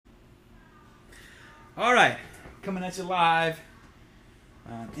All right, coming at you live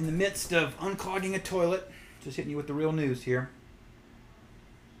in the midst of unclogging a toilet. Just hitting you with the real news here.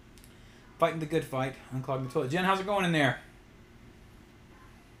 Fighting the good fight, unclogging the toilet. Jen, how's it going in there?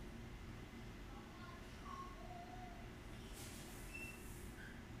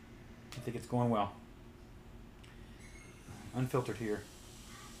 I think it's going well. Unfiltered here.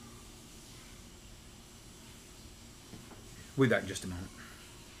 We'll be back in just a moment.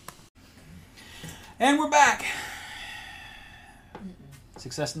 And we're back.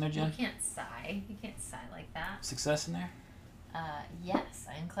 Success in there, Jen? You can't sigh. You can't sigh like that. Success in there? Yes,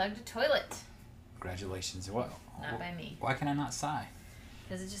 I unclogged a toilet. Congratulations. What? Not by me. Why can I not sigh?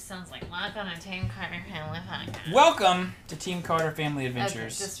 Because it just sounds like welcome to Team Carter Family Podcast. Welcome to Team Carter Family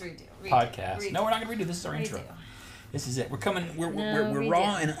Adventures. Okay, just redo. Podcast. Redo. No, we're not going to redo. This is our intro. This is it. We're coming. We're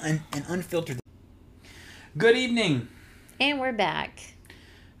raw and unfiltered. Good evening. And we're back.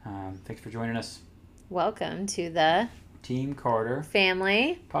 Thanks for joining us. Welcome to the Team Carter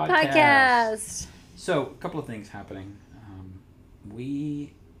Family Podcast. So, a couple of things happening.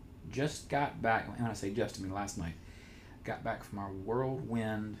 We just got back. When I say just, I mean last night. Got back from our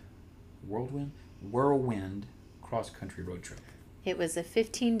whirlwind cross-country road trip. It was a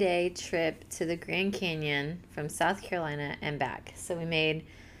 15-day trip to the Grand Canyon from South Carolina and back. So we made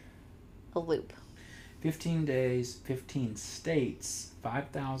a loop. 15 days, 15 states,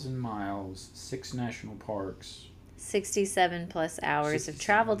 5,000 miles, 6 national parks. 67 plus hours of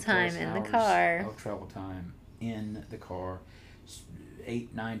travel time in the car. Of travel time in the car.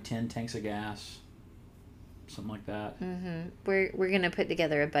 8, 9, 10 tanks of gas. Something like that. Mm-hmm. We're going to put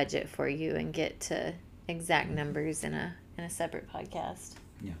together a budget for you and get to exact numbers in a separate podcast.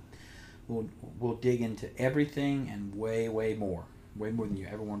 Yeah. We'll dig into everything and way more. Way more than you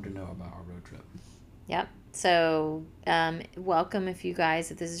ever wanted to know about our road trip. Yep. So, welcome if you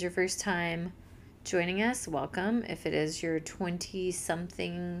guys, if this is your first time joining us, welcome. If it is your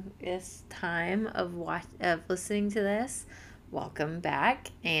 20-something-th time of listening to this, welcome back.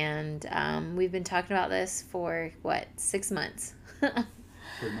 And we've been talking about this for, 6 months?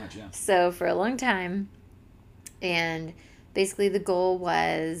 Pretty much, yeah. So, for a long time. And basically the goal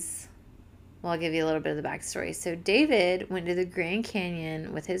was, well, I'll give you a little bit of the backstory. So, David went to the Grand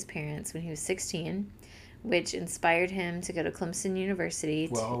Canyon with his parents when he was 16, which inspired him to go to Clemson University.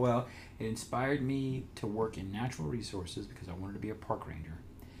 Well, it inspired me to work in natural resources because I wanted to be a park ranger.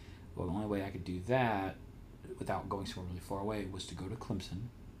 Well, the only way I could do that without going somewhere really far away was to go to Clemson.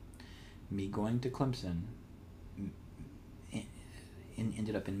 Me going to Clemson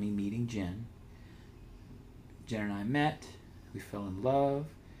ended up in me meeting Jen. Jen and I met. We fell in love.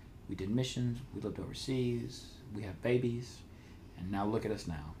 We did missions. We lived overseas. We have babies. And now look at us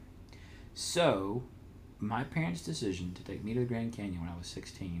now. So, my parents' decision to take me to the Grand Canyon when I was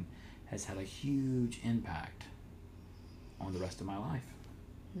 16 has had a huge impact on the rest of my life.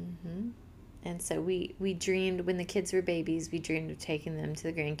 Mm-hmm. And so we dreamed, when the kids were babies, we dreamed of taking them to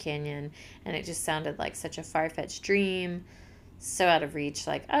the Grand Canyon, and it just sounded like such a far-fetched dream, so out of reach,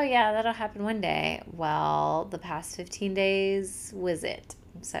 like, oh yeah, that'll happen one day. Well, the past 15 days was it.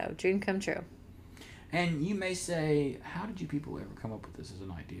 So, dream come true. And you may say, how did you people ever come up with this as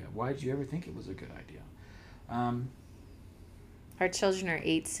an idea? Why did you ever think it was a good idea? Our children are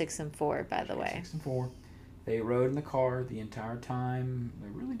 8, 6, and 4, by the way. 6 and 4. They rode in the car the entire time. They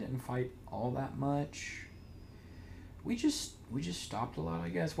really didn't fight all that much. We just stopped a lot, I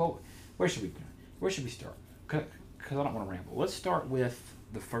guess. Well, where should we start? Because I don't want to ramble. Let's start with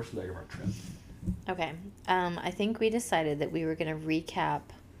the first leg of our trip. Okay. I think we decided that we were going to recap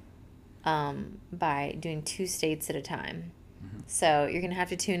by doing 2 states at a time. Mm-hmm. So you're going to have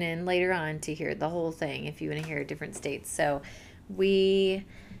to tune in later on to hear the whole thing if you want to hear different states. So we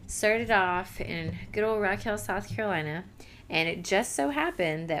started off in good old Rock Hill, South Carolina, and it just so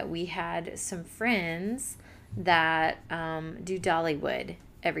happened that we had some friends that do Dollywood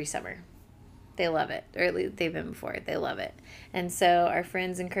every summer. They love it, or at least they've been before. They love it. And so our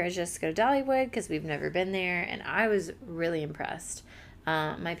friends encouraged us to go to Dollywood because we've never been there, and I was really impressed.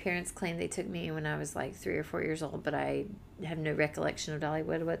 My parents claimed they took me when I was like 3 or 4 years old, but I have no recollection of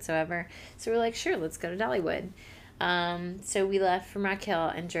Dollywood whatsoever. So we're like, sure, let's go to Dollywood. So we left from Rock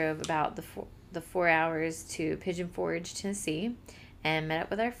Hill and drove about the 4 hours to Pigeon Forge, Tennessee, and met up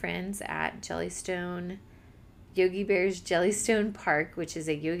with our friends at Yogi Bear's Jellystone Park, which is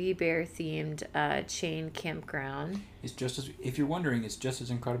a Yogi Bear themed chain campground. It's just as, if you're wondering, it's just as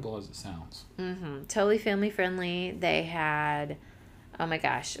incredible as it sounds. Mm-hmm. Totally family friendly. They had, oh my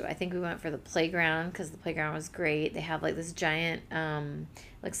gosh, I think we went for the playground because the playground was great. They have like this giant,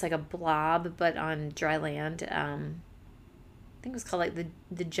 looks like a blob, but on dry land, think it was called like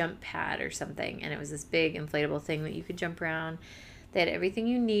the jump pad or something, and it was this big inflatable thing that you could jump around. They had everything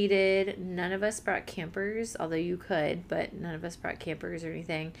you needed. None of us brought campers, although you could, but none of us brought campers or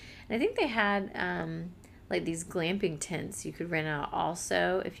anything. And I think they had like these glamping tents you could rent out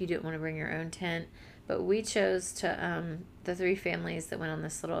also if you didn't want to bring your own tent. But we chose to, the 3 families that went on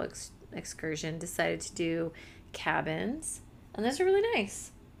this little excursion decided to do cabins. And those are really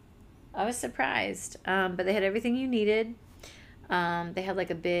nice. I was surprised. But they had everything you needed. They had like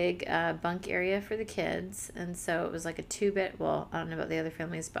a big bunk area for the kids, and so it was like a 2-bed. Well, I don't know about the other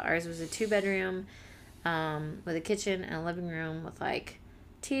families, but ours was a 2-bedroom with a kitchen and a living room with like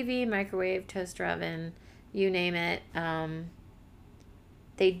TV, microwave, toaster oven, you name it.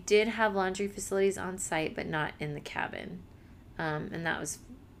 They did have laundry facilities on site, but not in the cabin, and that was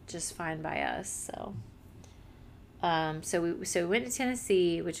just fine by us. So we went to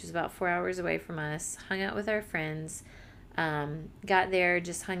Tennessee, which was about 4 hours away from us. Hung out with our friends. Got there,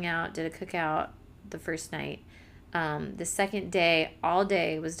 just hung out, did a cookout the first night. The second day, all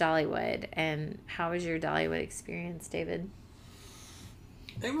day, was Dollywood. And how was your Dollywood experience, David?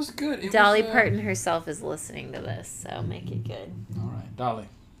 It was good. Dolly Parton herself is listening to this, so make it good. All right, Dolly.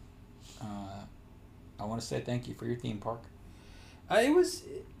 I want to say thank you for your theme park. It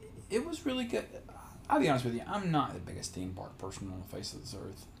was really good. I'll be honest with you, I'm not the biggest theme park person on the face of this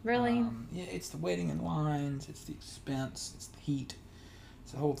earth. Really? Yeah, it's the waiting in lines, it's the expense, it's the heat,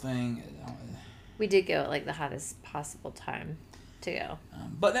 it's the whole thing. We did go at like the hottest possible time to go.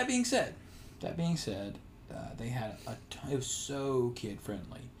 But that being said, they had it was so kid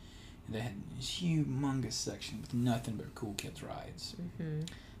friendly. They had this humongous section with nothing but cool kids rides. Mm-hmm.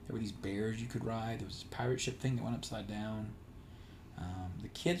 There were these bears you could ride. There was this pirate ship thing that went upside down. The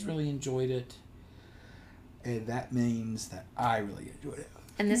kids really enjoyed it. And that means that I really enjoyed it.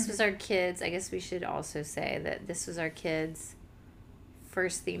 And this was our kids. I guess we should also say that this was our kids'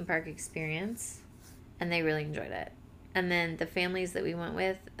 first theme park experience, and they really enjoyed it. And then the families that we went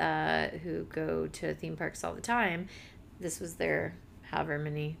with, who go to theme parks all the time, this was their however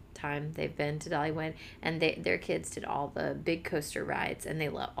many time they've been to Dollywood, and their kids did all the big coaster rides, and they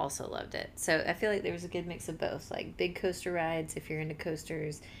also loved it. So I feel like there was a good mix of both, like big coaster rides if you're into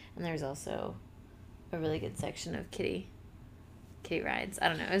coasters, and there's also a really good section of kiddie rides. I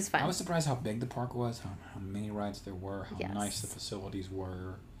don't know. It was fun. I was surprised how big the park was, how many rides there were, how nice the facilities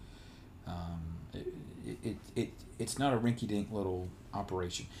were. It's not a rinky-dink little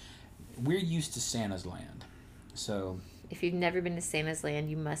operation. We're used to Santa's Land, so if you've never been to Santa's Land,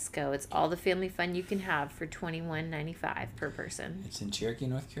 you must go. It's all the family fun you can have for $21.95 per person. It's in Cherokee,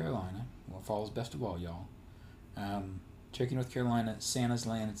 North Carolina. Well, fall's best of all, y'all. Cherokee, North Carolina, Santa's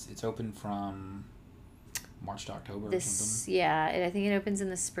Land. It's open from March to October or something. Yeah, I think it opens in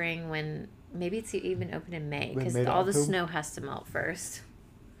the spring when maybe it's even open in May because all the snow has to melt first.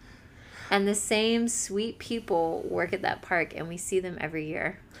 And the same sweet people work at that park, and we see them every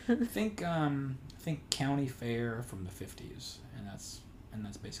year. Think county fair from the 50s, and that's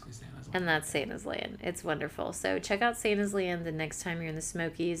basically Santa's Land. And that's Santa's Land. It's wonderful. So check out Santa's Land the next time you're in the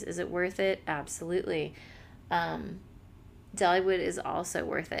Smokies. Is it worth it? Absolutely. Dollywood is also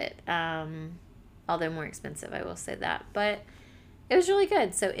worth it. Although more expensive, I will say that. But it was really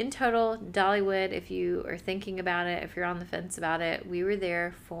good. So in total, Dollywood, if you are thinking about it, if you're on the fence about it, we were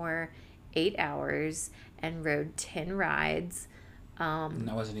there for 8 hours and rode 10 rides. And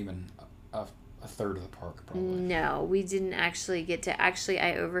that wasn't even a third of the park, probably. No, we didn't actually get to. Actually,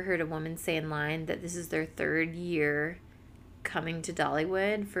 I overheard a woman say in line that this is their 3rd year coming to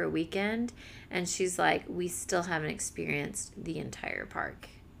Dollywood for a weekend. And she's like, we still haven't experienced the entire park.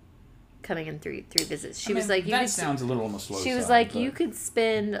 Coming in three visits. She was like, that sounds a little on the slow side. She was like, you could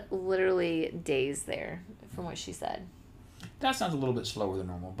spend literally days there, from what she said. That sounds a little bit slower than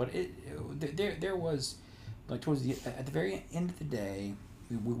normal, but there was, like, towards at the very end of the day,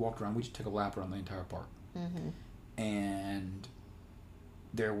 we walked around. We just took a lap around the entire park, and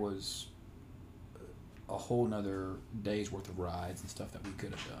there was a whole nother day's worth of rides and stuff that we could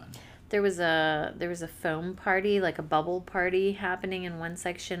have done. There was a foam party, like a bubble party happening in one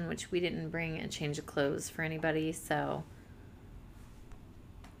section, which we didn't bring a change of clothes for anybody, so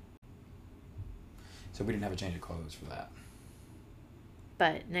we didn't have a change of clothes for that.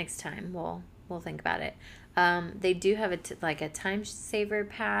 But next time we'll think about it. They do have a time saver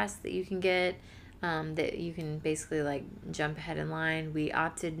pass that you can get, that you can basically like jump ahead in line. We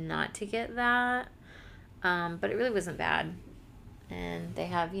opted not to get that, but it really wasn't bad. And they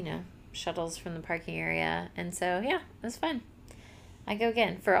have, shuttles from the parking area. And so, yeah, it was fun. I go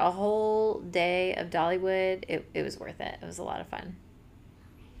again. For a whole day of Dollywood, it was worth it. It was a lot of fun.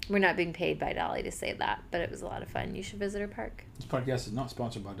 We're not being paid by Dolly to say that, but it was a lot of fun. You should visit our park. This podcast is not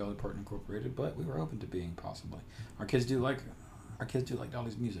sponsored by Dolly Parton Incorporated, but we were open to being possibly. Our kids do like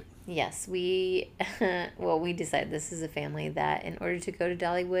Dolly's music. Yes, we decided this is a family that in order to go to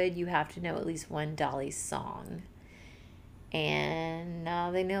Dollywood, you have to know at least one Dolly song. And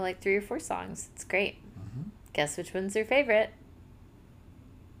now they know like 3 or 4 songs. It's great. Mm-hmm. Guess which one's their favorite?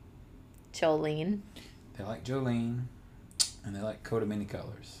 Jolene. They like Jolene, and they like Coat of Many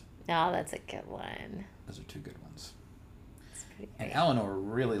Colors. Oh, that's a good one. Those are 2 good ones. That's pretty great. And Eleanor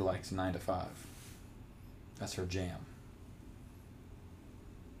really likes 9 to 5. That's her jam.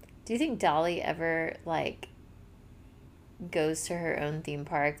 Do you think Dolly ever, like, goes to her own theme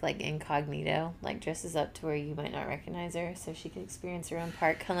park, like, incognito? Like, dresses up to where you might not recognize her so she could experience her own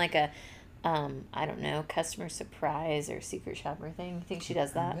park? Kind of like a, I don't know, customer surprise or secret shopper thing. You think she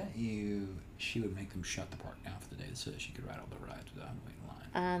does that? I bet she would make them shut the park down for the day so that she could ride all the rides without waiting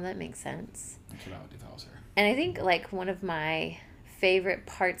in line. That makes sense. That's what I would do if I was her. And I think, like, one of my favorite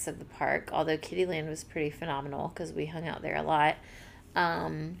parts of the park, although Kittyland was pretty phenomenal because we hung out there a lot,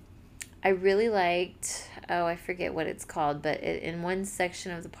 I really liked, I forget what it's called, but in one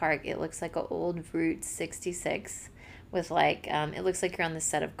section of the park, it looks like an old Route 66 with, like, it looks like you're on the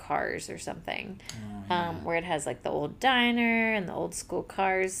set of Cars or something, where it has, like, the old diner and the old school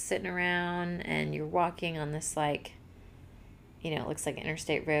cars sitting around, and you're walking on this, like, you know, it looks like an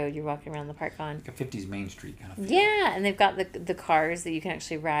interstate road you're walking around the park on. Like a 50s Main Street kind of feel. Yeah, and they've got the cars that you can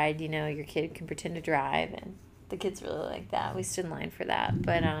actually ride, you know, your kid can pretend to drive, and the kids really like that. We stood in line for that.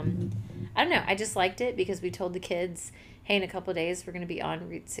 But I don't know. I just liked it because we told the kids, hey, in a couple of days we're going to be on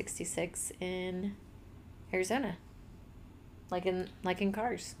Route 66 in Arizona. Like in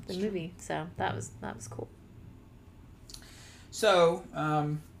Cars, the movie. So that was cool. So,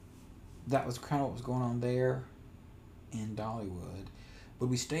 that was kind of what was going on there in Dollywood. Would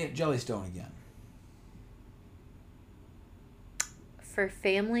we stay at Jellystone again? For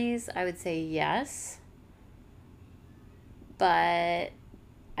families, I would say yes. But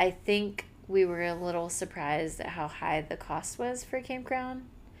I think we were a little surprised at how high the cost was for a campground.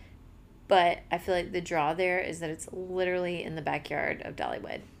 But I feel like the draw there is that it's literally in the backyard of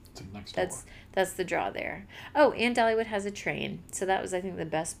Dollywood. It's next door. That's the draw there. Oh, and Dollywood has a train. So that was, I think, the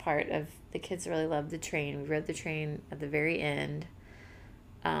best part of the kids really loved the train. We rode the train at the very end.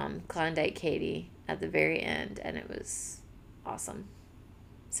 Klondike Katie at the very end. And it was awesome.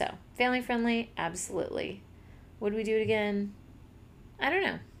 So, family friendly, absolutely. Would we do it again? I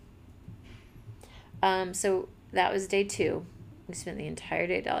don't know. So that was day 2. We spent the entire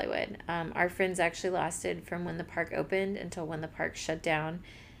day at Dollywood. Our friends actually lasted from when the park opened until when the park shut down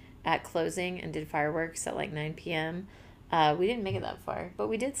at closing and did fireworks at like 9 p.m. We didn't make it that far, but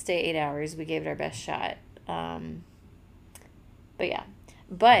we did stay 8 hours. We gave it our best shot. But yeah.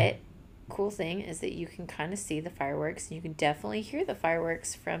 But cool thing is that you can kind of see the fireworks, and you can definitely hear the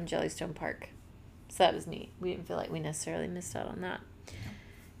fireworks from Jellystone Park. So that was neat. We didn't feel like we necessarily missed out on that.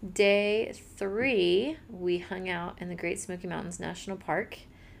 Day 3, we hung out in the Great Smoky Mountains National Park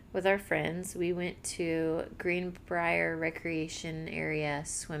with our friends. We went to Greenbrier Recreation Area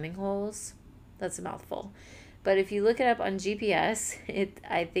swimming holes. That's a mouthful. But if you look it up on GPS,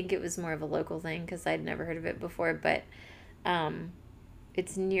 I think it was more of a local thing because I'd never heard of it before. But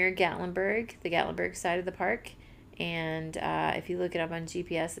it's near Gatlinburg, the Gatlinburg side of the park. And if you look it up on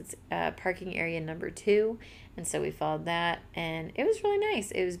GPS, it's parking area number 2. And so we followed that, and it was really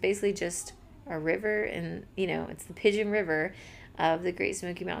nice. It was basically just a river, and, you know, it's the Pigeon River of the Great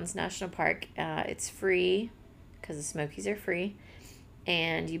Smoky Mountains National Park. It's free because the Smokies are free,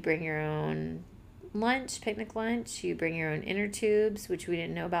 and you bring your own lunch, picnic lunch. You bring your own inner tubes, which we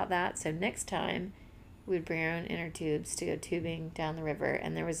didn't know about that. So next time, we'd bring our own inner tubes to go tubing down the river.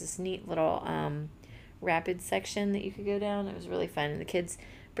 And there was this neat little rapid section that you could go down. It was really fun. And the kids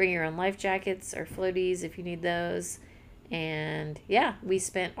bring your own life jackets or floaties if you need those. And yeah, we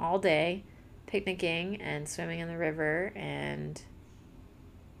spent all day picnicking and swimming in the river. And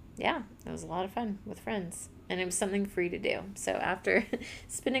yeah, it was a lot of fun with friends. And it was something free to do. So after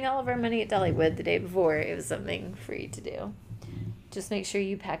spending all of our money at Dollywood the day before, it was something free to do. Just make sure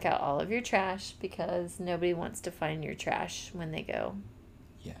you pack out all of your trash because nobody wants to find your trash when they go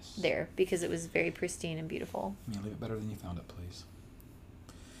there because it was very pristine and beautiful. Yeah, leave it better than you found it, please.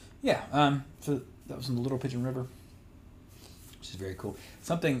 Yeah, so that was in the Little Pigeon River, which is very cool.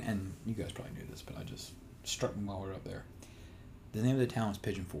 Something, and you guys probably knew this, but I just struck me while we were up there. The name of the town is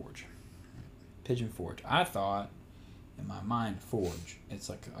Pigeon Forge. Pigeon Forge. I thought, in my mind, forge. It's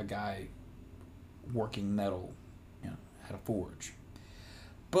like a guy working metal, you know, at a forge.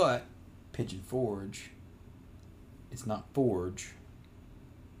 But Pigeon Forge, it's not forge.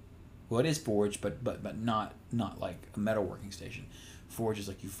 Well, it is forge, but not like a metalworking station. Forge is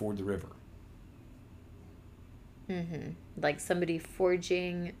like you ford the river. Like somebody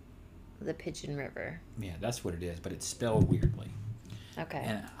forging the Pigeon River. Yeah, that's what it is, but it's spelled weirdly. Okay.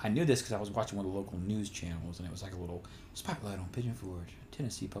 And I knew this because I was watching one of the local news channels, and it was like a little spotlight on Pigeon Forge,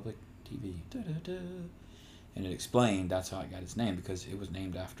 Tennessee Public TV. Da-da-da. And it explained that's how it got its name, because it was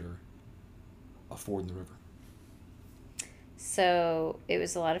named after a ford in the river. So it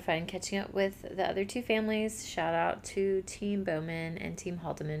was a lot of fun catching up with the other two families. Shout out to Team Bowman and Team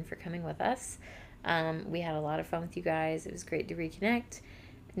Haldeman for coming with us. We had a lot of fun with you guys. It was great to reconnect.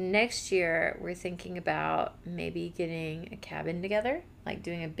 Next year, we're thinking about maybe getting a cabin together, like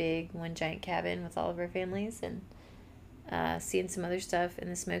doing a big one giant cabin with all of our families, and seeing some other stuff in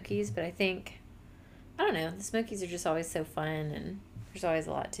the Smokies. But I think, I don't know, the Smokies are just always so fun, and there's always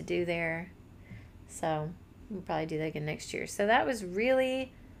a lot to do there. So we'll probably do that again next year. So that was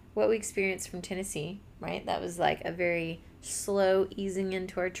really what we experienced from Tennessee, right? That was like a very slow easing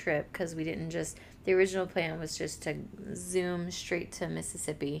into our trip, because we didn't just, the original plan was just to zoom straight to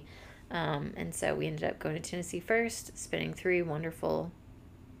Mississippi. And so we ended up going to Tennessee first, spending 3 wonderful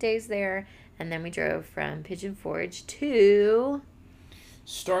days there. And then we drove from Pigeon Forge to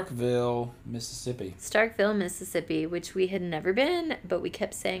Starkville, Mississippi. Starkville, Mississippi, which we had never been, but we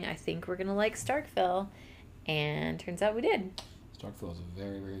kept saying, I think we're going to like Starkville. And turns out we did. Starkville is a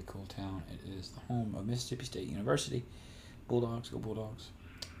very, very cool town. It is the home of Mississippi State University. Bulldogs, go Bulldogs.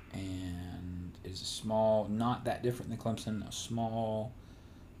 And it is a small, not that different than Clemson, a small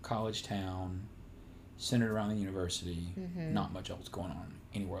college town centered around the university. Not much else going on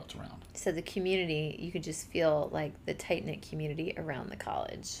anywhere else around. So the community, you could just feel like the tight-knit community around the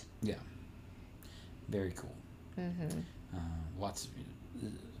college. Yeah. Very cool. Lots of...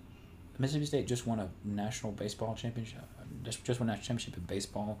 Mississippi State just won a national baseball championship. Just won a national championship in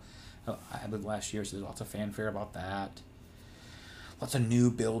baseball. I believe last year, so there's lots of fanfare about that. Lots of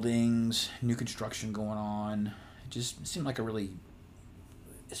new buildings, new construction going on. It just seemed like a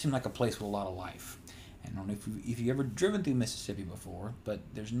place with a lot of life. And I don't know if you've ever driven through Mississippi before, but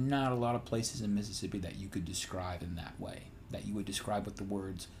there's not a lot of places in Mississippi that you could describe in that way, that you would describe with the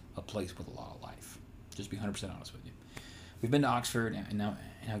words, a place with a lot of life. Just be 100% honest with you. We've been to Oxford, and now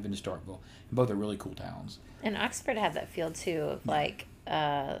I've been to Starkville. And both are really cool towns. And Oxford had that feel, too, of like,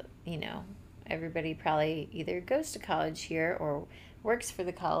 everybody probably either goes to college here or works for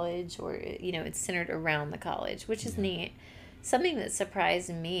the college, or, it's centered around the college, which is neat. Something that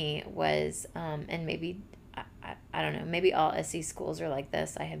surprised me was, and maybe, I don't know, maybe all SE schools are like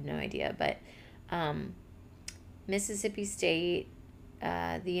this. I have no idea. But Mississippi State,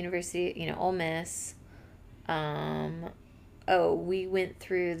 the university, Ole Miss, we went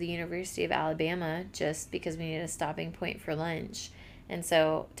through the University of Alabama just because we needed a stopping point for lunch. And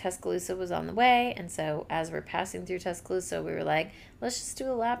so Tuscaloosa was on the way. And so as we're passing through Tuscaloosa, we were like, let's just do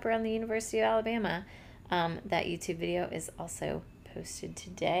a lap around the University of Alabama. That YouTube video is also posted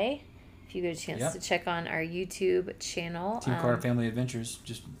today. If you get a chance to check on our YouTube channel. Team Carter Family Adventures.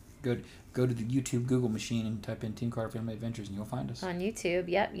 Just go to the YouTube Google machine and type in Team Carter Family Adventures and you'll find us. On YouTube,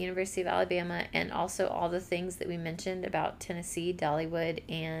 University of Alabama, and also all the things that we mentioned about Tennessee, Dollywood,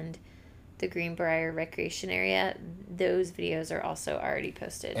 and the Greenbrier Recreation Area. Those videos are also already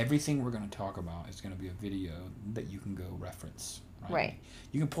posted. Everything we're going to talk about is going to be a video that you can go reference. Right.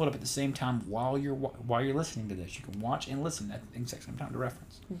 You can pull it up at the same time while you're listening to this. You can watch and listen at the exact same time to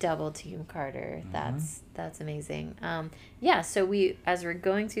reference. Double Team Carter. That's amazing. So we, as we're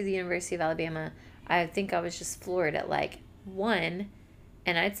going through the University of Alabama, I think I was just floored at like one,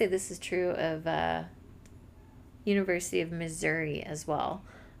 and I'd say this is true of University of Missouri as well.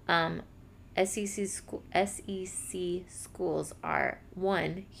 SEC schools are,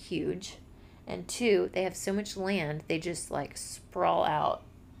 1, huge, and 2, they have so much land, they just like sprawl out.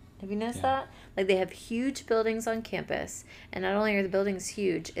 Have you noticed that? Like they have huge buildings on campus, and not only are the buildings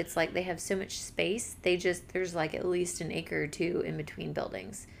huge, it's like they have so much space, there's like at least an acre or 2 in between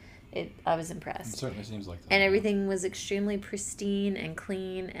buildings. I was impressed. It certainly seems like that. And everything was extremely pristine and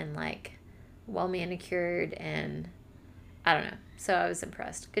clean and like well manicured, and I don't know. So I was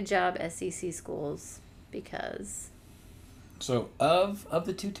impressed. Good job, SEC schools, because... So of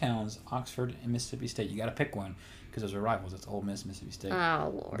the 2 towns, Oxford and Mississippi State, you got to pick one because those are rivals. It's Ole Miss, Mississippi State.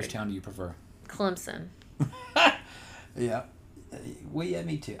 Oh, Lord. Which town do you prefer? Clemson. Yeah. Well, yeah,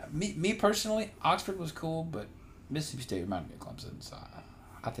 me too. Me personally, Oxford was cool, but Mississippi State reminded me of Clemson, so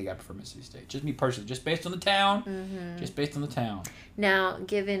I think I prefer Mississippi State. Just me personally, just based on the town. Just based on the town. Now,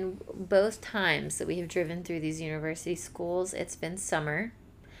 given both times that we have driven through these university schools, it's been summer.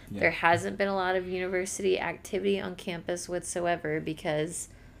 Yeah. There hasn't been a lot of university activity on campus whatsoever because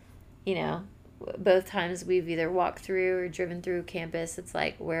you know, both times we've either walked through or driven through campus, it's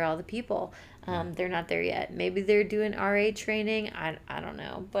like, where are all the people? They're not there yet. Maybe they're doing RA training. I don't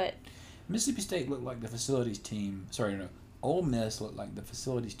know, but Mississippi State looked like the facilities team. Sorry, no. Ole Miss looked like the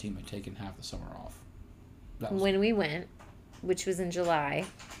facilities team had taken half the summer off. When we went, which was in July.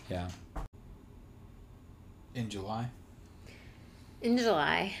 Yeah. In July? In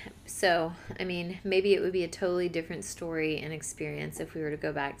July. So, I mean, maybe it would be a totally different story and experience if we were to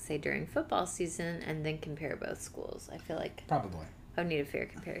go back, say, during football season and then compare both schools. I feel like probably I would need a fair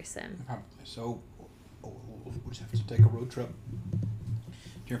comparison. Probably. So, we'll just have to take a road trip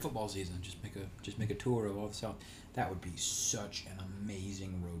during football season. Just make a tour of all the South. That would be such an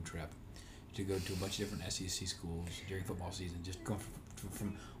amazing road trip to go to a bunch of different SEC schools during football season. Just go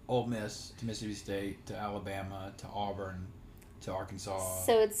from Ole Miss to Mississippi State to Alabama to Auburn to Arkansas.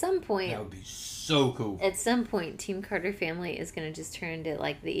 So at some point, that would be so cool. At some point, Team Carter Family is going to just turn into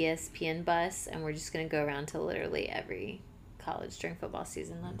like the ESPN bus, and we're just going to go around to literally every college during football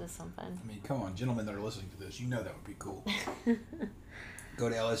season. That does sound fun. I mean, come on, gentlemen that are listening to this, you know that would be cool. Go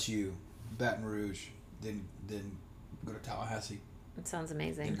to LSU, Baton Rouge, then go to Tallahassee. It sounds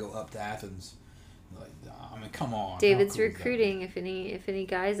amazing. And go up to Athens. Like, I mean, come on. David's cool recruiting. If any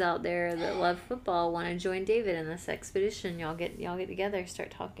guys out there that love football want to join David in this expedition, y'all get together, start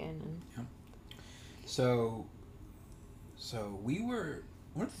talking. And... Yeah. So we were,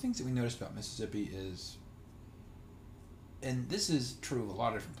 one of the things that we noticed about Mississippi is, and this is true of a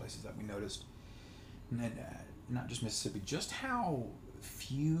lot of different places that we noticed, and not just Mississippi, just how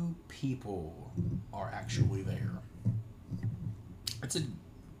few people are actually there. It's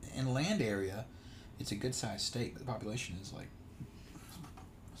in land area, it's a good sized state, but the population is like,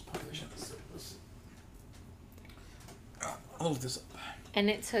 what's the population? I'll look this up. And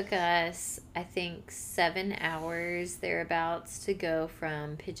it took us, I think, 7 hours thereabouts to go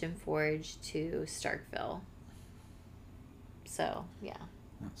from Pigeon Forge to Starkville. So, yeah.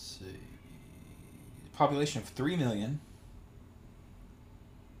 Let's see. Population of 3 million.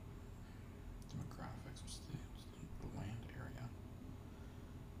 Demographics. What's the land area?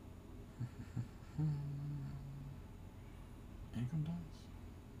 Income tax?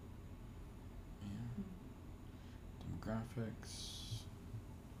 Yeah. Demographics.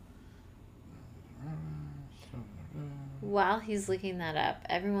 While he's looking that up,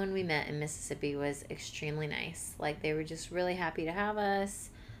 everyone we met in Mississippi was extremely nice. Like, they were just really happy to have us.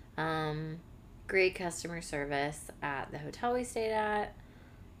 Great customer service at the hotel we stayed at.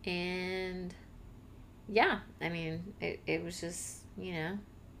 And, yeah, I mean, it was just,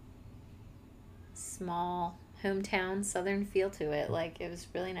 small hometown southern feel to it. Like, it was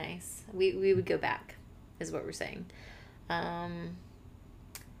really nice. We would go back, is what we're saying. And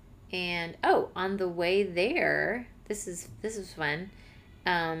on the way there, this is fun.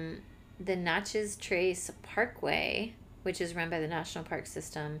 The Natchez Trace Parkway, which is run by the National Park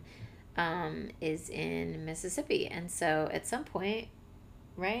System, is in Mississippi. And so at some point,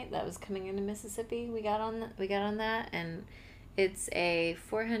 right, that was coming into Mississippi, we got on that, and it's a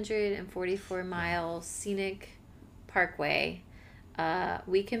 444-mile scenic parkway.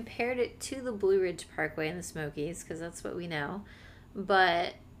 We compared it to the Blue Ridge Parkway in the Smokies because that's what we know,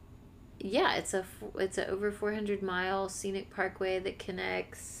 but yeah, it's a over 400-mile scenic parkway that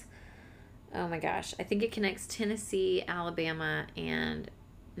connects, oh my gosh, I think it connects Tennessee, Alabama, and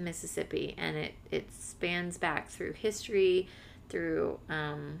Mississippi, and it spans back through history, through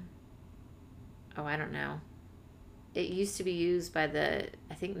I don't know. It used to be used by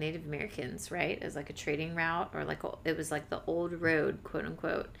I think Native Americans, right, as like a trading route, or like it was like the old road, quote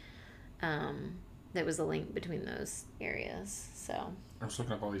unquote. That was a link between those areas. So I was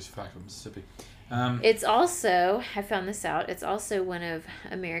looking up all these facts of Mississippi. It's also, I found this out, it's also one of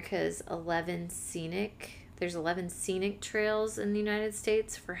America's 11 scenic trails in the United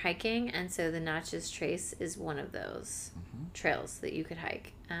States for hiking, and so the Natchez Trace is one of those trails that you could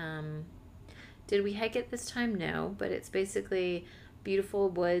hike. Did we hike it this time? No, but it's basically beautiful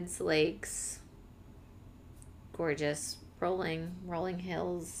woods, lakes, gorgeous, rolling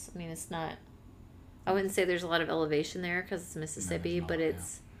hills. I mean, it's not, I wouldn't say there's a lot of elevation there because it's Mississippi, but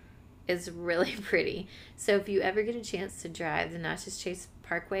it's really pretty. So if you ever get a chance to drive the Natchez Trace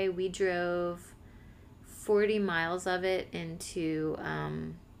Parkway, we drove 40 miles of it into,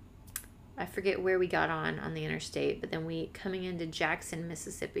 I forget where we got on the interstate, but then coming into Jackson,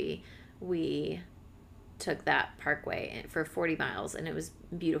 Mississippi, we took that parkway for 40 miles, and it was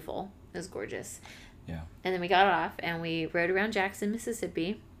beautiful. It was gorgeous. Yeah. And then we got off, and we rode around Jackson,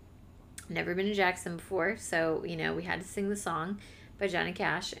 Mississippi. Never been to Jackson before, so, we had to sing the song by Johnny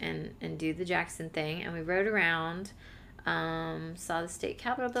Cash and do the Jackson thing, and we rode around. Saw the state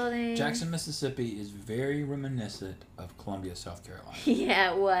capitol building. Jackson, Mississippi is very reminiscent of Columbia, South Carolina.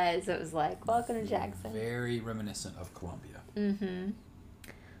 Yeah, it was. It was like, welcome to Jackson. Very reminiscent of Columbia. Mm-hmm.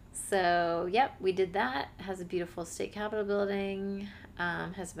 So, yep, we did that. It has a beautiful state capitol building.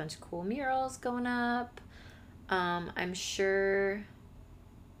 Has a bunch of cool murals going up. I'm sure...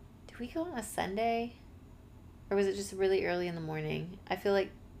 Did we go on a Sunday? Or was it just really early in the morning? I feel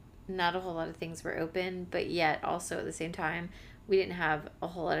like not a whole lot of things were open, but yet also at the same time, we didn't have a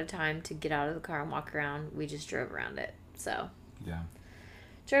whole lot of time to get out of the car and walk around. We just drove around it. So, yeah.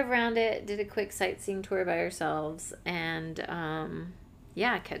 Drove around it, did a quick sightseeing tour by ourselves, and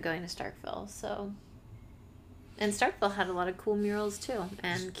yeah, kept going to Starkville. So, and Starkville had a lot of cool murals too,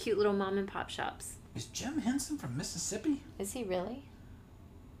 and cute little mom and pop shops. Is Jim Henson from Mississippi? Is he really?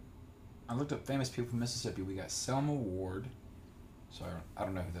 I looked up famous people from Mississippi. We got Selma Ward. So I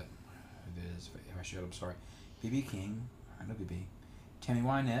don't know who that is. If I should, I'm sorry. B.B. King. I know B.B. Tammy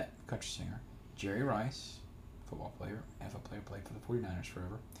Wynette, country singer. Jerry Rice, football player. NFL player, played for the 49ers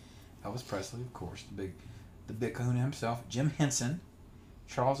forever. Elvis Presley, of course, the big kahuna himself. Jim Henson.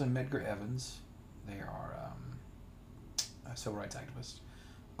 Charles and Medgar Evans. They are civil rights activists.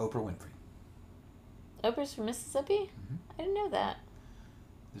 Oprah Winfrey. Oprah's from Mississippi? Mm-hmm. I didn't know that.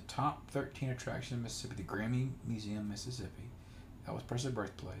 The top 13 attractions in Mississippi: the Grammy Museum, Mississippi, Elvis Presley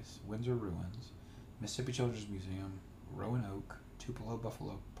birthplace, Windsor Ruins, Mississippi Children's Museum, Rowan Oak, Tupelo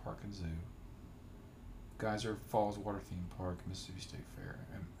Buffalo Park and Zoo, Geyser Falls Water Theme Park, Mississippi State Fair,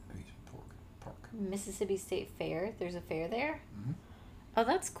 and Amusement Park. Mississippi State Fair? There's a fair there? Mm-hmm. Oh,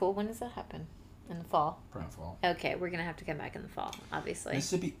 that's cool. When does that happen? In the fall? Probably fall. Okay, we're going to have to come back in the fall, obviously.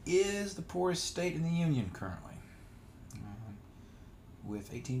 Mississippi is the poorest state in the Union currently,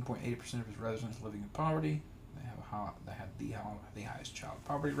 with 18.8% of its residents living in poverty. They have the highest child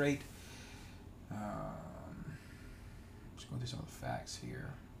poverty rate. Just going through some of the facts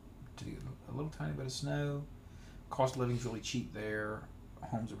here. To get a little tiny bit of snow. Cost of living is really cheap there.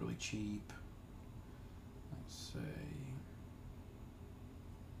 Homes are really cheap. Let's see.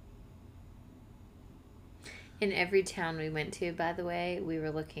 In every town we went to, by the way, we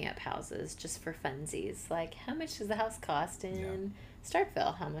were looking up houses just for funsies. Like, how much does the house cost in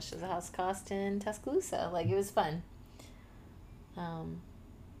Starkville? How much does the house cost in Tuscaloosa? Like, it was fun. But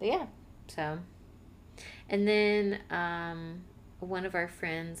yeah, so. And then one of our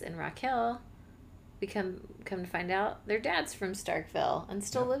friends in Rock Hill, we come to find out their dad's from Starkville and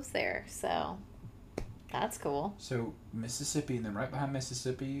still lives there. So that's cool. So Mississippi, and then right behind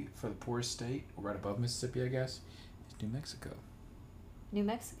Mississippi for the poorest state, or right above Mississippi, I guess, is New Mexico. New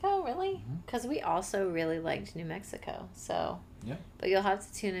Mexico, really? Because we also really liked New Mexico. So, yeah. But you'll have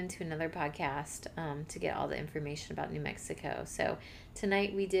to tune into another podcast to get all the information about New Mexico. So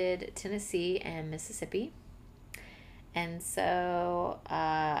tonight we did Tennessee and Mississippi. And so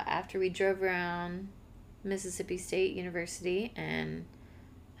after we drove around Mississippi State University and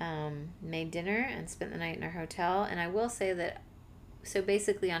made dinner and spent the night in our hotel. And I will say that, so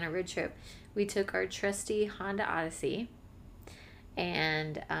basically on a road trip, we took our trusty Honda Odyssey,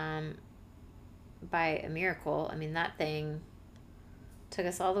 and by a miracle, I mean, that thing took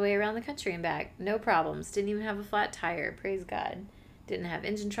us all the way around the country and back. No problems. Didn't even have a flat tire. Praise God. Didn't have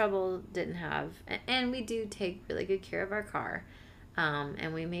engine trouble. And we do take really good care of our car.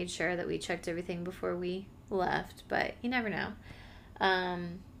 And we made sure that we checked everything before we left, but you never know.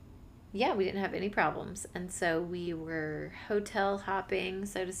 Yeah, we didn't have any problems. And so we were hotel hopping,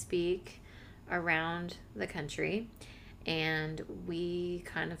 so to speak, around the country. And we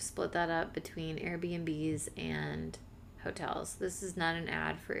kind of split that up between Airbnbs and hotels. This is not an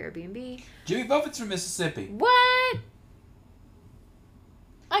ad for Airbnb. Jimmy Buffett's from Mississippi. What?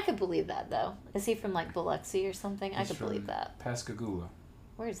 I could believe that, though. Is he from, like, Biloxi or something? I could believe that. Pascagoula.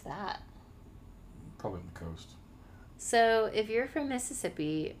 Where's that? Probably on the coast. So, if you're from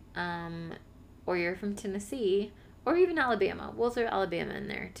Mississippi, or you're from Tennessee, or even Alabama, we'll throw Alabama in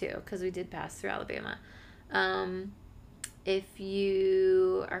there, too, because we did pass through Alabama. If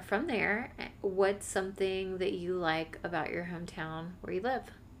you are from there, what's something that you like about your hometown where you live?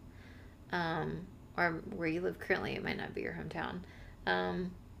 Or where you live currently, it might not be your hometown.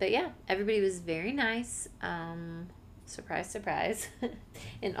 But yeah, everybody was very nice. Surprise, surprise,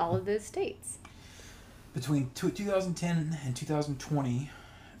 in all of those states. Between 2010 and 2020,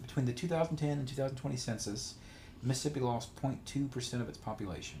 between the 2010 and 2020 census, Mississippi lost 0.2% of its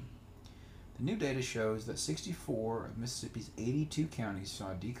population. The new data shows that 64 of Mississippi's 82 counties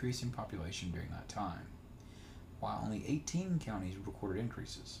saw a decrease in population during that time, while only 18 counties recorded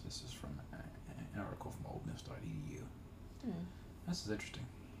increases. This is from an article from oldnews.edu. This is interesting.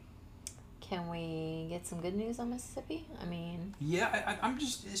 Can we get some good news on Mississippi? I mean, Yeah,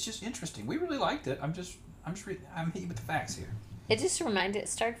 it's just interesting. We really liked it. I'm hitting with the facts here. it just reminded,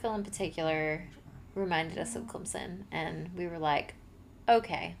 Starkville in particular, reminded us of Clemson, and we were like,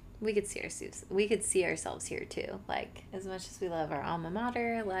 okay, we could see ourselves here too. Like, as much as we love our alma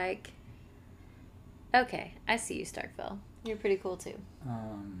mater, like, okay, I see you, Starkville. You're pretty cool too.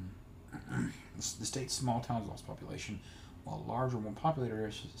 The state's small towns lost population, while larger, more populated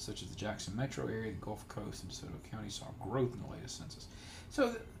areas such as the Jackson metro area, the Gulf Coast, and DeSoto County saw growth in the latest census.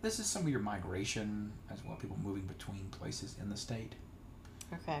 So this is some of your migration as well, people moving between places in the state.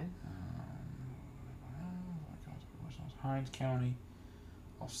 Okay. Hinds County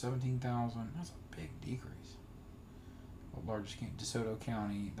lost 17,000. That's a big decrease. The largest county, DeSoto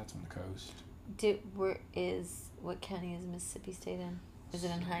County, that's on the coast. What county is Mississippi State in? Is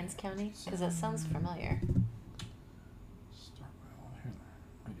it in Hinds County? Because that sounds familiar. Here,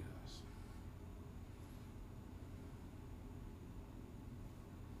 let me do this.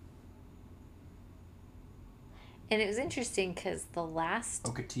 And it was interesting because the last...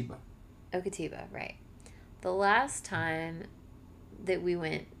 Okatiba, right. The last time that we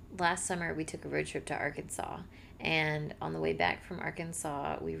went, last summer, we took a road trip to Arkansas. And on the way back from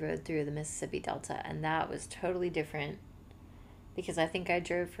Arkansas, we rode through the Mississippi Delta. And that was totally different because I think I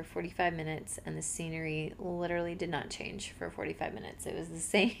drove for 45 minutes and the scenery literally did not change for 45 minutes. It was the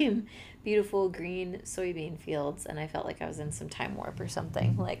same beautiful green soybean fields. And I felt like I was in some time warp or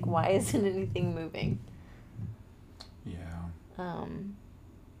something. Like, why isn't anything moving? Yeah.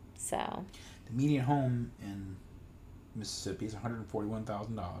 So... The median home in Mississippi is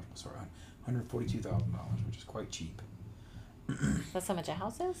 $141,000. Sorry, $142,000, which is quite cheap. That's how much a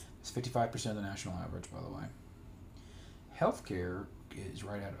house is? It's 55% of the national average, by the way. Healthcare is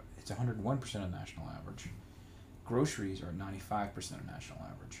it's 101% of the national average. Groceries are 95% of national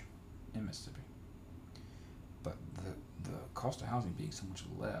average in Mississippi. But the cost of housing being so much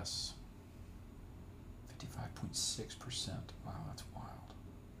less, 55.6%. Wow, that's wild.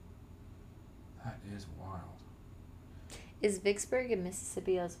 That is wild. Is Vicksburg in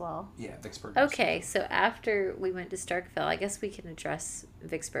Mississippi as well? Yeah, Vicksburg. Okay, so after we went to Starkville, I guess we can address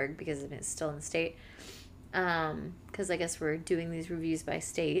Vicksburg because it's still in the state. Because I guess we're doing these reviews by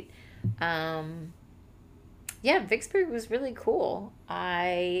state. Yeah, Vicksburg was really cool.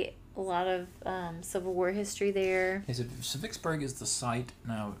 A lot of Civil War history there. Okay, so Vicksburg is the site.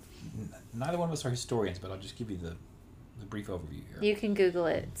 Now, neither one of us are historians, but I'll just give you the brief overview here. You can Google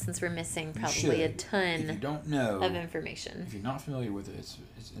it since we're missing probably a ton if you don't know, of information. If you're not familiar with it,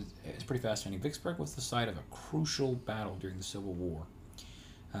 it's pretty fascinating. Vicksburg was the site of a crucial battle during the Civil War.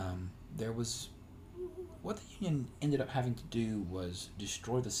 What the Union ended up having to do was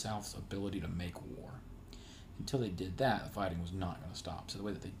destroy the South's ability to make war. Until they did that, the fighting was not going to stop. So the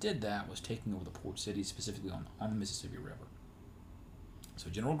way that they did that was taking over the port cities, specifically on the Mississippi River. So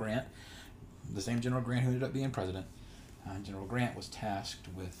General Grant, the same General Grant who ended up being president, General Grant was tasked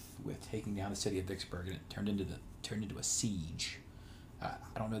with taking down the city of Vicksburg, and it turned into a siege. I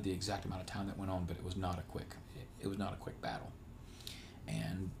don't know the exact amount of time that went on, but it was not a quick battle.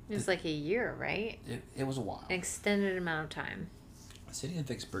 And it was like a year, right? It was a while. An extended amount of time. The city of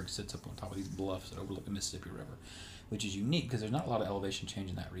Vicksburg sits up on top of these bluffs that overlook the Mississippi River, which is unique because there's not a lot of elevation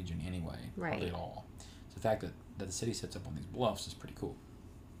change in that region anyway, hardly at all. So the fact that the city sits up on these bluffs is pretty cool.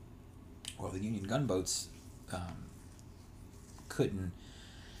 Well, the Union gunboats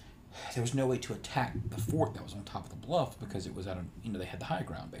there was no way to attack the fort that was on top of the bluff because it was they had the high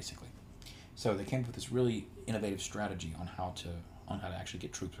ground basically. So they came up with this really innovative strategy on how to actually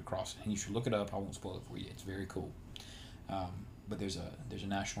get troops across. And you should look it up. I won't spoil it for you. It's very cool. But there's a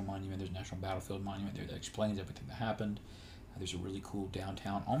national monument. There's a national battlefield monument there that explains everything that happened. There's a really cool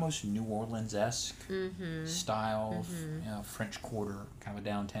downtown, almost New Orleans-esque style, French Quarter kind of a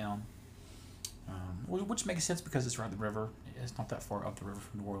downtown. Which makes sense because it's right on the river. It's not that far up the river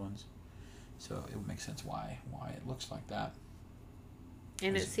from New Orleans, so it would make sense why it looks like that.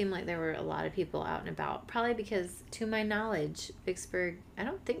 And it seemed like there were a lot of people out and about, probably because, to my knowledge, Vicksburg. I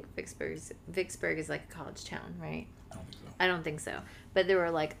don't think Vicksburg is like a college town, right? I don't think so. But there were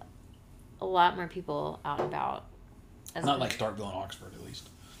like a lot more people out and about. Not like Starkville and Oxford, at least.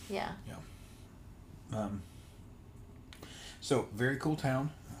 Yeah. Yeah. So very cool town.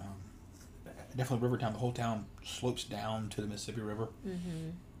 Definitely river town. The whole town slopes down to the Mississippi River. Mm-hmm.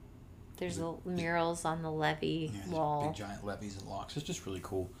 There's murals on the levee wall. Big giant levees and locks. It's just really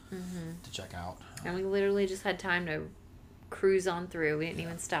cool to check out. And we literally just had time to cruise on through. We didn't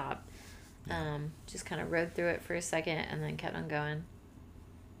even stop. Yeah. Just kind of rode through it for a second and then kept on going.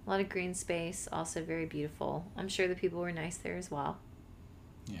 A lot of green space, also very beautiful. I'm sure the people were nice there as well.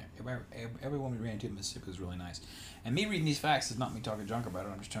 Yeah, everyone we ran into in Mississippi was really nice. And me reading these facts is not me talking junk about it.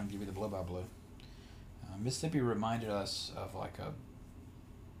 I'm just trying to give you the blow by blow. Mississippi reminded us of like a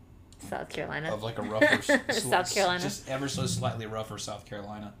South Carolina. Of like a rougher South Carolina. Just ever so slightly rougher South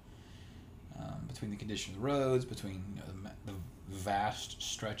Carolina. Between the condition of the roads, between the vast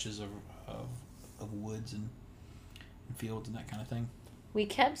stretches of woods and fields and that kind of thing. We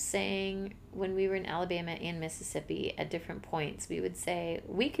kept saying when we were in Alabama and Mississippi at different points, we would say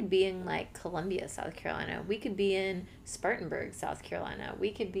we could be in like Columbia, South Carolina. We could be in Spartanburg, South Carolina.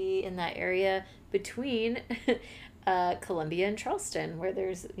 We could be in that area between Columbia and Charleston where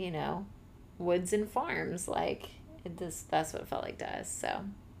there's, woods and farms. Like, that's what it felt like to us. So,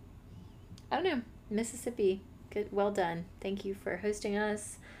 I don't know. Mississippi, good, well done. Thank you for hosting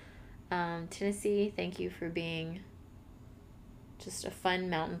us. Tennessee, thank you for being just a fun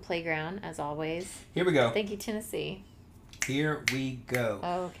mountain playground, as always. Here we go. Thank you, Tennessee. Here we go.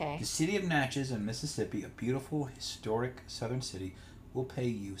 Oh, okay. The city of Natchez in Mississippi, a beautiful, historic southern city, will pay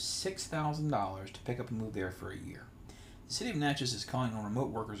you $6,000 to pick up and move there for a year. The city of Natchez is calling on remote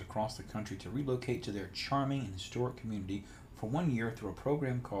workers across the country to relocate to their charming and historic community for 1 year through a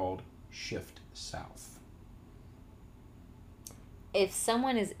program called Shift South. If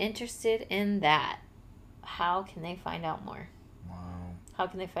someone is interested in that, how can they find out more? Wow. How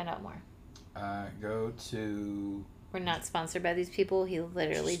can they find out more? Go to... We're not sponsored by these people. He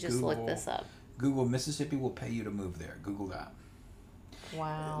literally just looked this up. Google Mississippi will pay you to move there. Google that.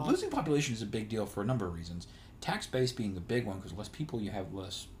 Wow. Losing population is a big deal for a number of reasons. Tax base being the big one, because less people you have,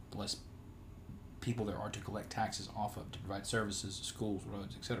 less people there are to collect taxes off of to provide services, schools,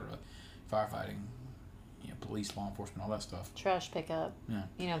 roads, etc., firefighting, police, law enforcement, all that stuff. Trash pickup.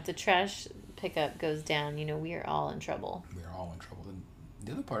 Yeah. If the trash pickup goes down, we are all in trouble. We are all in trouble. And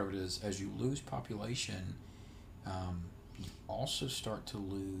the other part of it is, as you lose population, you also start to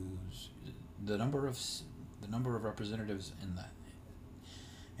lose the number of representatives in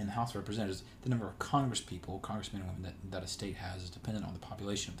the House of Representatives. The number of congressmen and women that a state has is dependent on the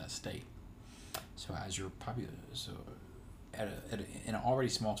population of that state. So as your in an already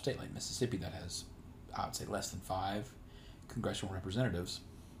small state like Mississippi that has, I would say, less than 5 congressional representatives,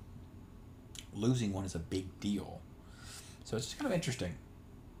 losing one is a big deal. So it's just kind of interesting.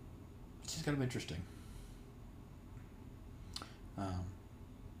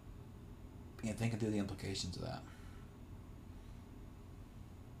 Thinking through the implications of that.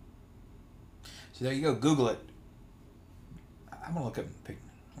 So there you go. Google it. I'm gonna look up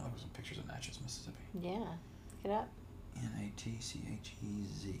some pictures of Natchez, Mississippi. Yeah, look it up. Natchez.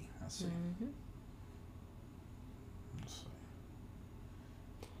 Let's see. Mm-hmm. Let's see.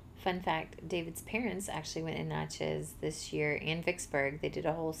 Fun fact, David's parents actually went in Natchez this year and Vicksburg. They did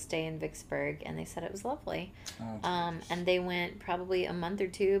a whole stay in Vicksburg, and they said it was lovely. Oh, and they went probably a month or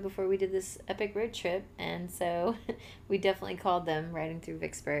two before we did this epic road trip, and so we definitely called them riding through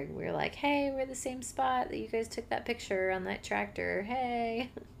Vicksburg. We were like, hey, we're the same spot that you guys took that picture on that tractor.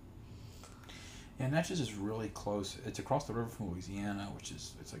 Hey. Yeah, Natchez is really close. It's across the river from Louisiana,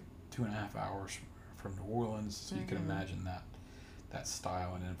 it's like 2.5 hours from New Orleans, so you can imagine that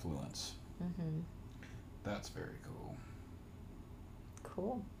style and influence. Mm-hmm. That's very cool.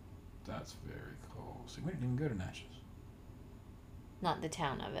 Cool. That's very cool. See, we didn't even go to Natchez. Not the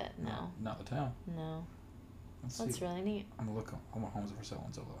town of it, no. Not the town. No. That's really neat. I'm gonna look on what homes are for sale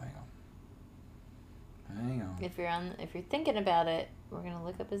and solo. Hang on. If you're thinking about it, we're gonna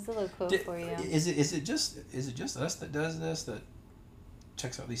look up a Zillow quote for you. Is it just us that does this, that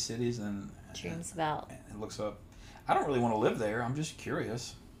checks out these cities and dreams about and looks up? I don't really want to live there. I'm just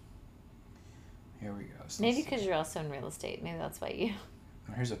curious. Here we go. So maybe because you're also in real estate. Maybe that's why you.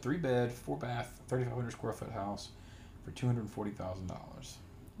 Here's a 3-bed, 4-bath, 3,500 square foot house for $240,000.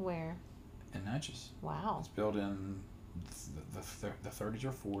 Where? In Natchez. Wow. It's built in the 30s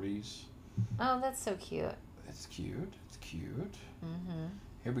or 40s. Oh, that's so cute. It's cute. Mm-hmm.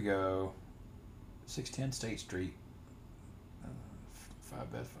 Here we go. 610 State Street.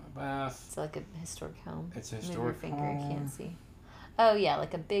 5-bed, 5-bath. It's like a historic home. It's a historic Move your home. finger, you can't see. Oh yeah,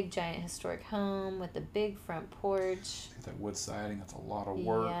 like a big giant historic home with a big front porch. That wood siding. That's a lot of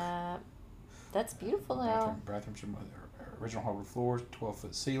work. Yeah, that's beautiful though. Bathrooms, original hardwood floors,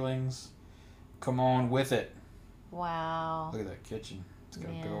 12-foot ceilings. Come on with it. Wow. Look at that kitchen. It's got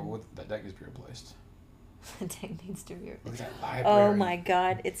a big old wood. That deck needs to be replaced. The deck needs to be replaced. Look at that library. Oh my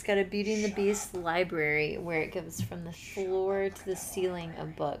God! It's got a Beauty and the Beast library where it goes from the floor to the ceiling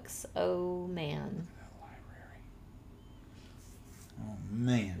of books. Oh man. Oh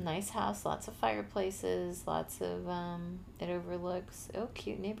man. Nice house, lots of fireplaces, lots of it overlooks. Oh,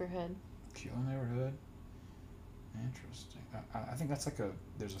 cute neighborhood. Cute neighborhood. Interesting. I think that's like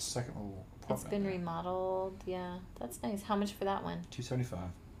there's a second little apartment. It's been remodeled. Yeah, that's nice. How much for that one?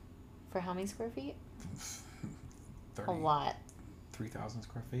 $275. For how many square feet? 30, a lot. 3,000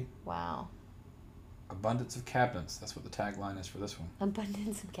 square feet. Wow. Abundance of cabinets. That's what the tagline is for this one.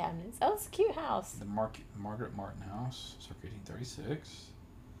 Abundance of cabinets. Oh, it's a cute house. The Margaret Martin House, circa 1836.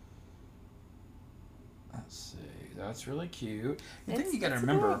 Let's see. That's really cute. The thing you got to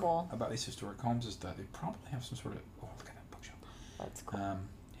remember adorable. About these historic homes is that they probably have some sort of, oh, look at that bookshelf. That's cool.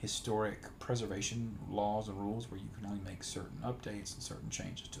 Historic preservation laws and rules where you can only make certain updates and certain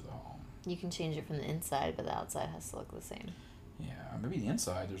changes to the home. You can change it from the inside, but the outside has to look the same. Yeah, maybe the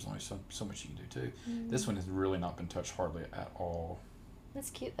inside, there's only so much you can do too. This one has really not been touched hardly at all.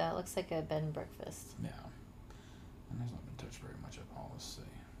 That's cute though. It looks like a bed and breakfast. Yeah. And has not been touched very much at all. Let's see.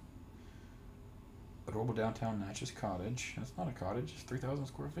 Adorable downtown Natchez Cottage. It's not a cottage, it's 3,000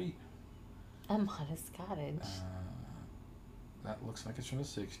 square feet. A modest cottage. That looks like it's from the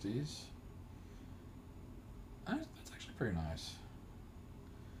 60s. That's actually pretty nice.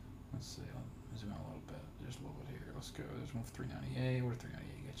 Let's see. I'll zoom out a little bit. Just a little bit here. Let's go. There's one for $398. What did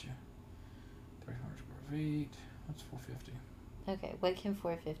 $398 get you? 3,500 square feet. That's $450. Okay, what can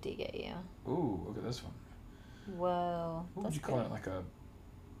 $450 get you? Ooh, look at this one. Whoa. What would you call it? Like a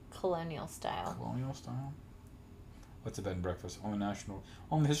colonial style. Colonial style? What's a bed and breakfast? On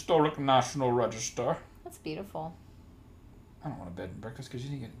the historic National Register. That's beautiful. I don't want a bed and breakfast because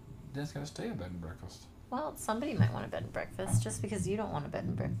it's got to stay a bed and breakfast. Well, somebody might want a bed and breakfast. Just because you don't want a bed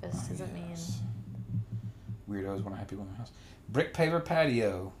and breakfast doesn't mean... Weirdos want to have people in the house. Brick paver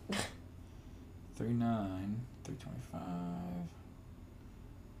patio. $3,900, $325.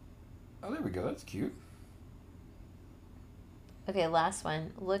 Oh, there we go. That's cute. Okay, last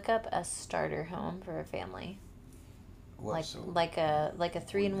one. Look up a starter home for a family. What, like a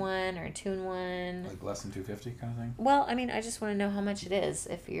 3-in-1 or a 2-in-1. Like less than $250 kind of thing? Well, I mean, I just want to know how much it is.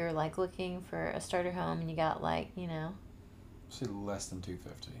 If you're like looking for a starter home and you got like, Say less than $250.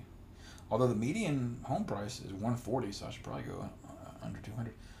 Although the median home price is $140, so I should probably go under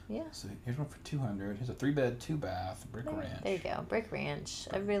 $200. Yeah. So here's one for $200. Here's a 3-bed, 2-bath brick ranch. There you go, brick ranch.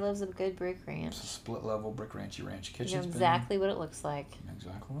 Everybody loves a good brick ranch. It's a split level brick ranchy ranch. Kitchen's you know exactly what it looks like.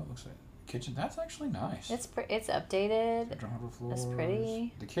 Exactly what it looks like. Kitchen, that's actually nice. It's updated. Floors. It's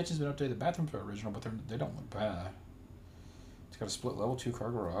pretty. The kitchen's been updated. The bathrooms are original, but they don't look bad. It's got a split level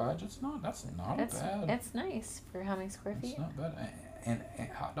 2-car garage. That's not bad. It's nice for how many square feet? It's not bad. And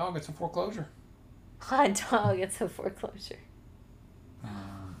hot dog, it's a foreclosure. Hot dog, it's a foreclosure.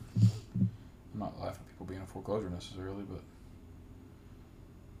 I'm not laughing at people being in foreclosure necessarily, but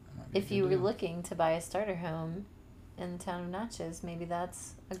if you were looking to buy a starter home in the town of Natchez, maybe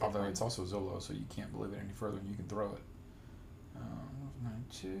that's a good Although one. it's also Zillow, so you can't believe it any further and you can throw it.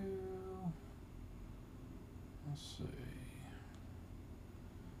 92. Let's see.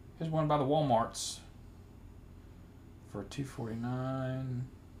 Here's one by the Walmarts for $249.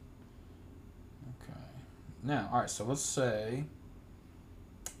 Okay. Now, all right. So let's say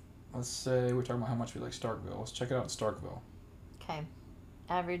we're talking about how much we like Starkville. Let's check it out in Starkville. Okay.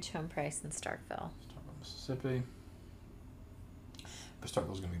 Average home price in Starkville. Starkville, Mississippi. But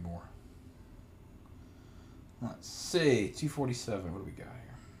Starkville's going to be more. Let's see. 247. What do we got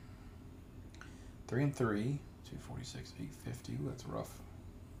here? 3 and 3. 246. 850. Ooh, that's rough.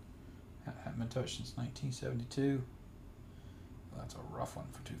 Hadn't been touched since 1972. Well, that's a rough one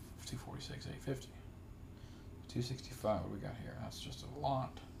for 246. 850. 265. What do we got here? That's just a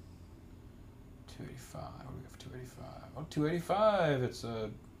lot. 285. What do we got for 285? Oh, 285. It's a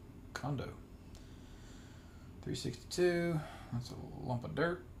condo. 362. That's a lump of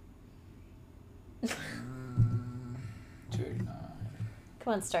dirt. 289.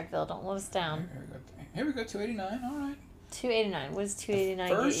 Come on, Starkville, don't let us down. Here we go. 289. All right. 289. What does 289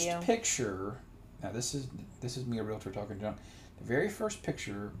 get you? First picture. Now this is me, a realtor, talking junk. The very first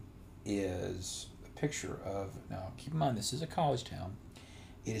picture is a picture of. Now keep in mind this is a college town.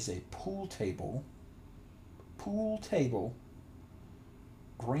 It is a pool table,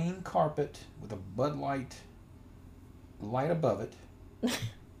 green carpet with a Bud Light light above it,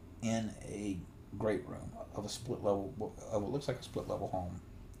 in a great room of a split level, of what looks like a split level home.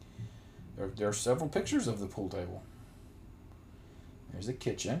 There are several pictures of the pool table. There's the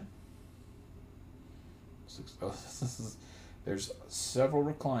kitchen. There's several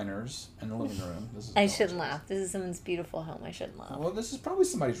recliners in the living room. I shouldn't laugh. This is someone's beautiful home. I shouldn't laugh. Well, this is probably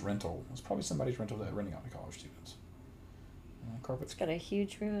somebody's rental. It's probably somebody's rental that renting out to college students. Carpet's It's got a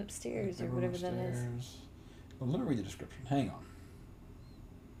huge room upstairs or whatever that is. Well, let me read the description. Hang on.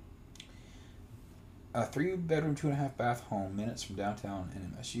 A 3-bedroom, 2.5-bath home, minutes from downtown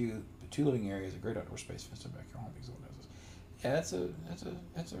and MSU. The 2 living areas, a great outdoor space, fenced backyard home. Yeah, that's a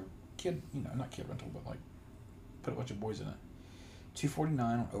kid, not kid rental, but like put a bunch of boys in it.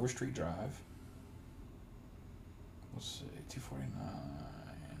 249 on Overstreet Drive. Let's see, 249.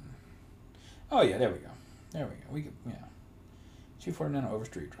 Oh yeah, there we go. We could 249 on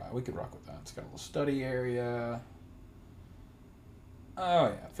Overstreet Drive. We could rock with that. It's got a little study area. Oh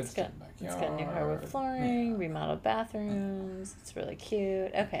yeah, it's got new hardwood flooring, remodeled bathrooms. It's really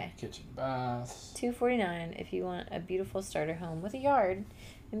cute. Okay. Kitchen, baths. $249 if you want a beautiful starter home with a yard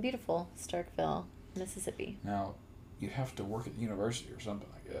in beautiful Starkville, Mississippi. Now, you have to work at the university or something,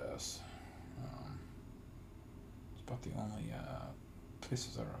 I guess. It's about the only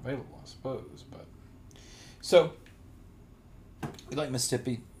places that are available, I suppose. But so, we like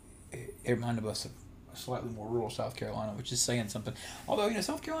Mississippi. It reminded us of slightly more rural South Carolina, which is saying something. Although,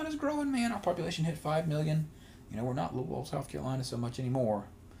 South Carolina's growing, man. Our population hit 5 million. We're not little old South Carolina so much anymore.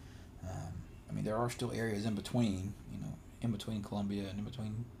 There are still areas in between, in between Columbia and in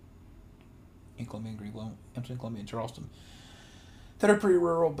between Columbia and Greenville, in between Columbia and Charleston, that are pretty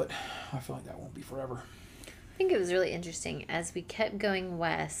rural, but I feel like that won't be forever. I think it was really interesting as we kept going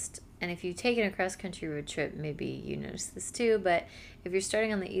west. And if you've taken a cross-country road trip, maybe you noticed this too, but if you're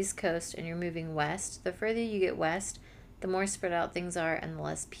starting on the East Coast and you're moving west, the further you get west, the more spread out things are and the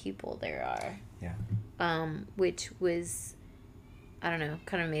less people there are. Yeah. Which was, I don't know,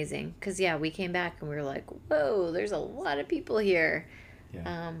 kind of amazing. Because, we came back and we were like, whoa, there's a lot of people here.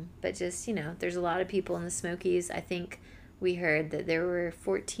 Yeah. But just, there's a lot of people in the Smokies. I think we heard that there were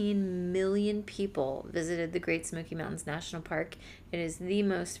 14 million people visited the Great Smoky Mountains National Park. It is the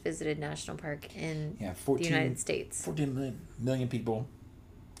most visited national park in the United States. 14 million people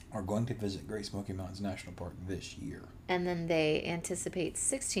are going to visit Great Smoky Mountains National Park this year. And then they anticipate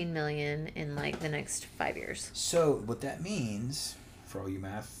 16 million in the next 5 years. So what that means, for all you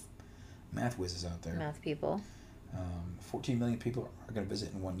math whizzes out there. Math people. 14 million people are going to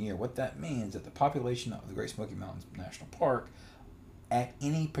visit in 1 year. What that means that the population of the Great Smoky Mountains National Park at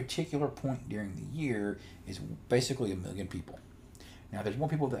any particular point during the year is basically 1 million people. Now, there's more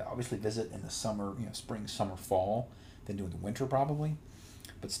people that obviously visit in the summer, spring, summer, fall than do in the winter probably.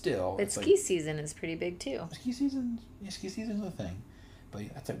 But still. But ski season is pretty big too. Ski season is a thing.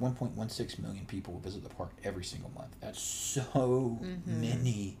 But that's at 1.16 million people who visit the park every single month. That's so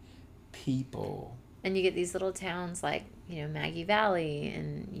many people. And you get these little towns like, Maggie Valley,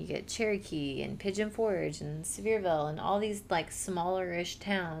 and you get Cherokee and Pigeon Forge and Sevierville and all these smaller-ish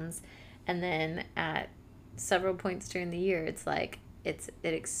towns. And then at several points during the year, it's it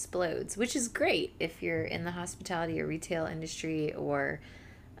explodes, which is great if you're in the hospitality or retail industry or,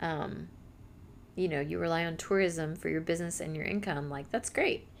 you rely on tourism for your business and your income. That's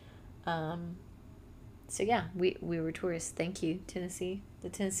great. So yeah, we were tourists. Thank you, Tennessee. The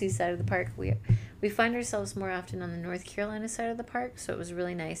Tennessee side of the park. We find ourselves more often on the North Carolina side of the park, so it was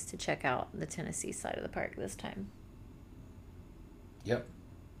really nice to check out the Tennessee side of the park this time. Yep.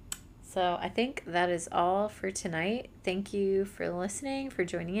 So I think that is all for tonight. Thank you for listening, for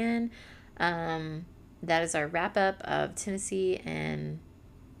joining in. That is our wrap up of Tennessee and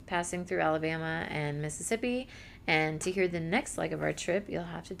passing through Alabama and Mississippi. And to hear the next leg of our trip, you'll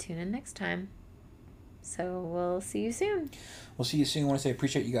have to tune in next time. So we'll see you soon. We'll see you soon. I want to say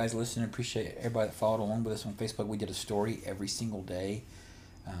appreciate you guys listening. Appreciate everybody that followed along with us on Facebook. We did a story every single day.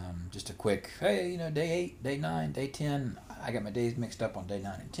 Just a quick, hey, day 8, day 9, day 10. I got my days mixed up on day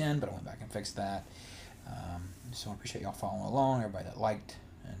 9 and 10, but I went back and fixed that. So I appreciate y'all following along. Everybody that liked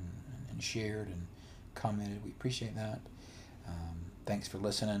and shared and commented. We appreciate that. Thanks for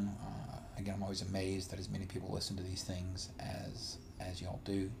listening. Again, I'm always amazed that as many people listen to these things as y'all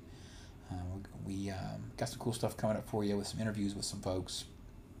do. We got some cool stuff coming up for you with some interviews with some folks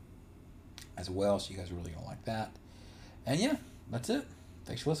as well, so you guys are really going to like that. And yeah, that's it.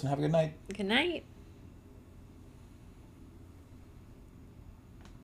 Thanks for listening. Have a good night. Good night.